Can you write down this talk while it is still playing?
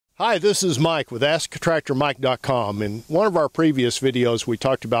Hi, this is Mike with AskTractorMike.com. In one of our previous videos, we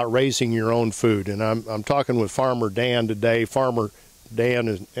talked about raising your own food, and I'm talking with Farmer Dan today. Farmer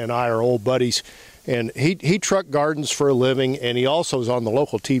Dan and I are old buddies, and he truck gardens for a living, and he also is on the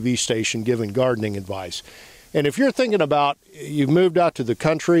local TV station giving gardening advice. And if you're thinking about you've moved out to the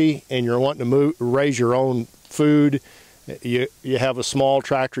country and you're wanting to raise your own food, you have a small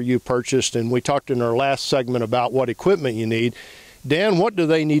tractor you purchased, and we talked in our last segment about what equipment you need. Dan, what do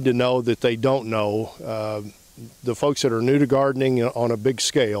they need to know that they don't know? The folks that are new to gardening on a big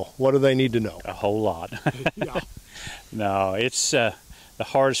scale, what do they need to know? A whole lot. Yeah. No, it's the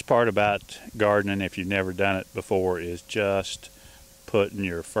hardest part about gardening, if you've never done it before, is just putting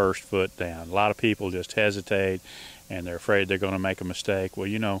your first foot down. A lot of people just hesitate and they're afraid they're going to make a mistake. Well,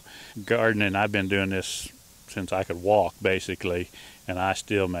 you know, gardening, I've been doing this since I could walk, basically, and I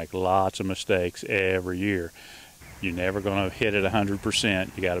still make lots of mistakes every year. You're never going to hit it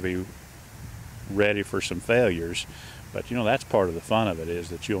 100%. You got to be ready for some failures. But you know, that's part of the fun of it, is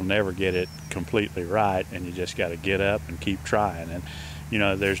that you'll never get it completely right, and you just got to get up and keep trying. And you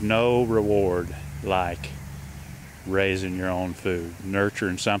know, there's no reward like raising your own food,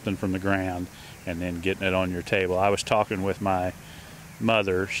 nurturing something from the ground and then getting it on your table. I was talking with my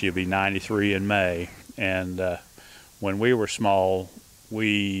mother, she'll be 93 in May, and when we were small,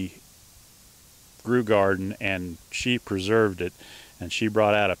 we grew garden and she preserved it, and she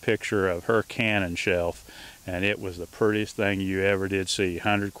brought out a picture of her cannon shelf, and it was the prettiest thing you ever did see.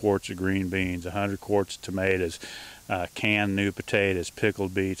 100 quarts of green beans, 100 quarts of tomatoes, canned new potatoes,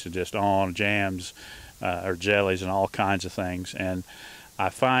 pickled beets, and just on jams or jellies and all kinds of things. And I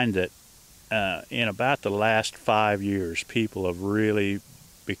find that in about the last 5 years, people have really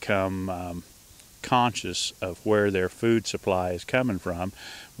become conscious of where their food supply is coming from.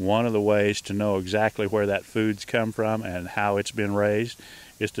 One of the ways to know exactly where that food's come from and how it's been raised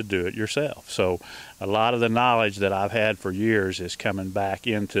is to do it yourself. So a lot of the knowledge that I've had for years is coming back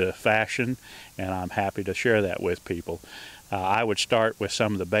into fashion, and I'm happy to share that with people. I would start with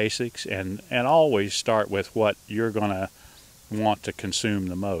some of the basics, and always start with what you're going to want to consume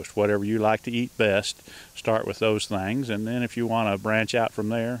the most. Whatever you like to eat best, start with those things, and then if you want to branch out from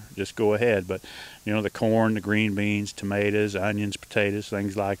there, just go ahead. But you know, the corn, the green beans, tomatoes, onions, potatoes,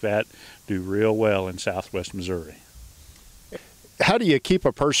 things like that do real well in southwest Missouri. How do you keep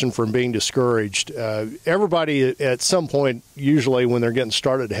a person from being discouraged? Everybody at some point, usually when they're getting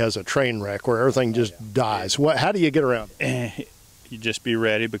started, has a train wreck where everything just dies. How do you get around it? You just be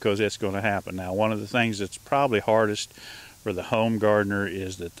ready, because it's going to happen. Now, one of the things that's probably hardest for the home gardener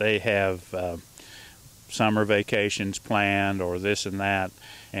is that they have summer vacations planned or this and that,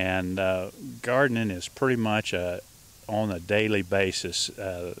 and gardening is pretty much on a daily basis.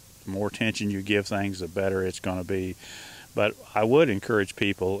 The more attention you give things, the better it's going to be. But I would encourage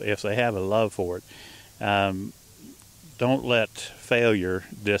people, if they have a love for it, don't let failure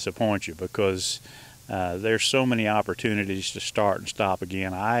disappoint you, because there's so many opportunities to start and stop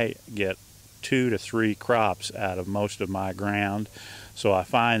again. I get 2 to 3 crops out of most of my ground, so I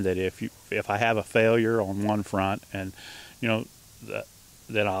find that if I have a failure on one front, and you know,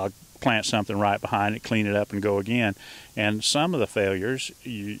 then I'll plant something right behind it, clean it up, and go again. And some of the failures,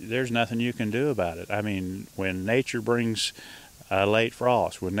 there's nothing you can do about it. I mean, when nature brings late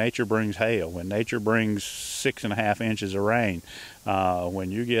frost, when nature brings hail, when nature brings 6.5 inches of rain,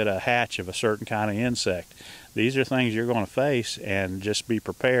 when you get a hatch of a certain kind of insect, these are things you're going to face, and just be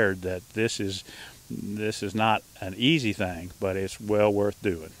prepared that this is not an easy thing, but it's well worth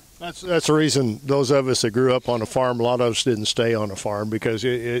doing. That's the reason those of us that grew up on a farm, a lot of us didn't stay on a farm, because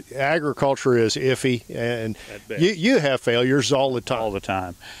agriculture is iffy, and you have failures all the time. All the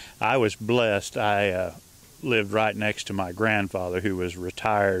time. I was blessed. I lived right next to my grandfather, who was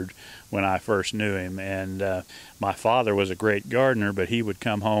retired when I first knew him, and my father was a great gardener, but he would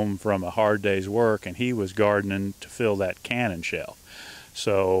come home from a hard day's work and he was gardening to fill that cannon shelf.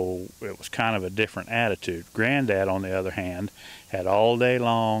 So it was kind of a different attitude. Granddad, on the other hand, had all day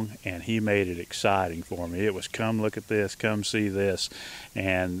long, and he made it exciting for me. It was, come look at this, come see this.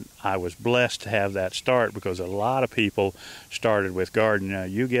 And I was blessed to have that start, because a lot of people started with gardening. Now,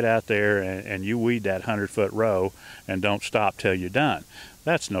 you get out there and you weed that 100-foot row and don't stop till you're done.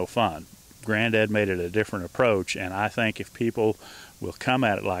 That's no fun. Granddad made it a different approach, and I think if people will come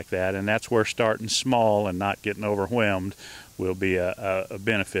at it like that, and that's where starting small and not getting overwhelmed will be a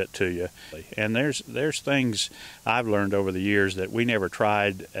benefit to you. And there's things I've learned over the years that we never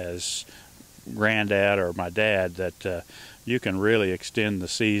tried as Granddad or my dad, that you can really extend the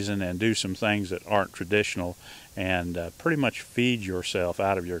season and do some things that aren't traditional, and pretty much feed yourself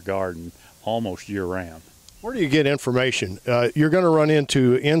out of your garden almost year-round. Where do you get information? You're going to run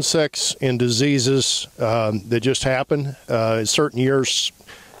into insects and diseases that just happen. Certain years,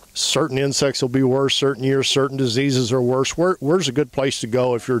 certain insects will be worse. Certain years, certain diseases are worse. Where's a good place to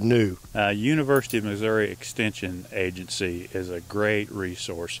go if you're new? University of Missouri Extension Agency is a great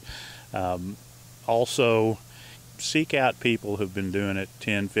resource. Also, seek out people who've been doing it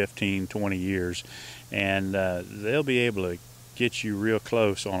 10, 15, 20 years, and they'll be able to get you real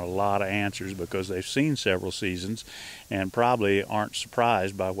close on a lot of answers because they've seen several seasons and probably aren't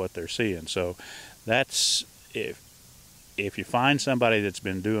surprised by what they're seeing. So that's, if you find somebody that's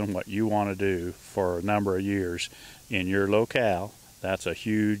been doing what you want to do for a number of years in your locale, that's a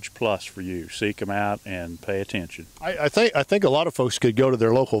huge plus for you. Seek them out and pay attention. I think a lot of folks could go to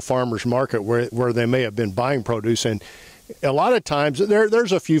their local farmers market where they may have been buying produce, and a lot of times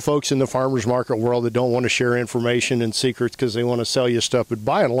there's a few folks in the farmers market world that don't want to share information and secrets because they want to sell you stuff. But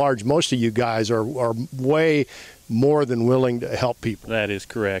by and large, most of you guys are way more than willing to help people. That is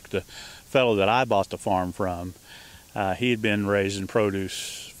correct. The fellow that I bought the farm from, he had been raising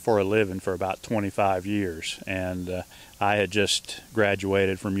produce for a living for about 25 years, and I had just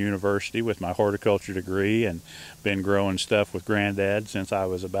graduated from university with my horticulture degree and been growing stuff with Granddad since I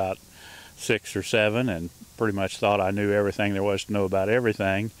was about 6 or 7, and pretty much thought I knew everything there was to know about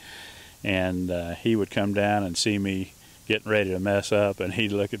everything. And he would come down and see me getting ready to mess up, and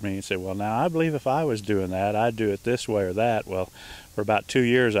he'd look at me and say, well, now I believe if I was doing that, I'd do it this way or that. Well, for about 2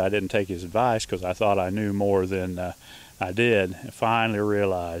 years I didn't take his advice because I thought I knew more than I did. I finally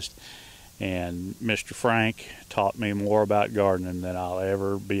realized, and Mr. Frank taught me more about gardening than I'll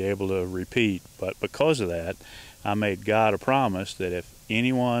ever be able to repeat. But because of that, I made God a promise that if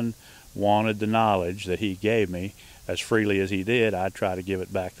anyone wanted the knowledge that he gave me as freely as he did, I'd try to give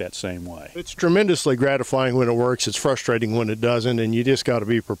it back that same way. It's tremendously gratifying when it works. It's frustrating when it doesn't, and you just got to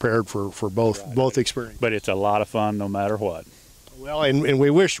be prepared for both experiences. But it's a lot of fun no matter what. Well, and we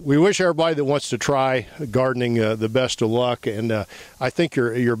wish everybody that wants to try gardening the best of luck. And I think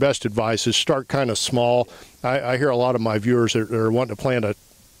your best advice is start kind of small. I hear a lot of my viewers that are wanting to plant a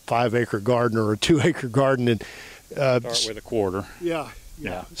 5-acre garden or a 2-acre garden, and start with a quarter. Yeah.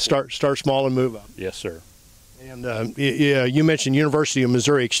 Start small and move up. Yes, sir. And yeah, you mentioned University of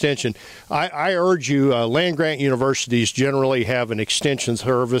Missouri Extension. I urge you, land-grant universities generally have an extension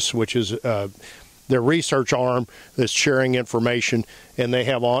service, which is their research arm that's sharing information, and they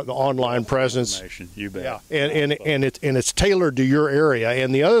have online presence. You bet. Yeah, and it's tailored to your area.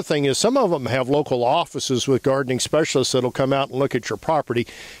 And the other thing is, some of them have local offices with gardening specialists that'll come out and look at your property.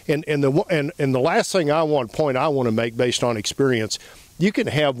 And the last thing I want to make based on experience, you can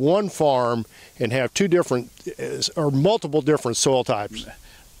have one farm and have two different or multiple different soil types.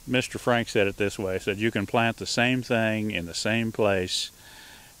 Mr. Frank said it this way. He said you can plant the same thing in the same place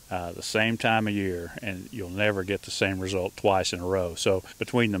the same time of year, and you'll never get the same result twice in a row. So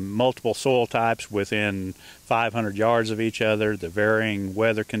between the multiple soil types within 500 yards of each other, the varying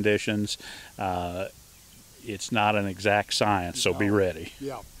weather conditions, it's not an exact science, so be ready.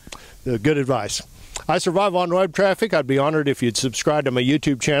 Yeah, good advice. I survive on web traffic. I'd be honored if you'd subscribe to my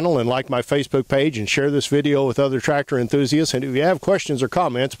YouTube channel and like my Facebook page and share this video with other tractor enthusiasts. And if you have questions or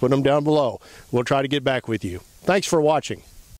comments, put them down below. We'll try to get back with you. Thanks for watching.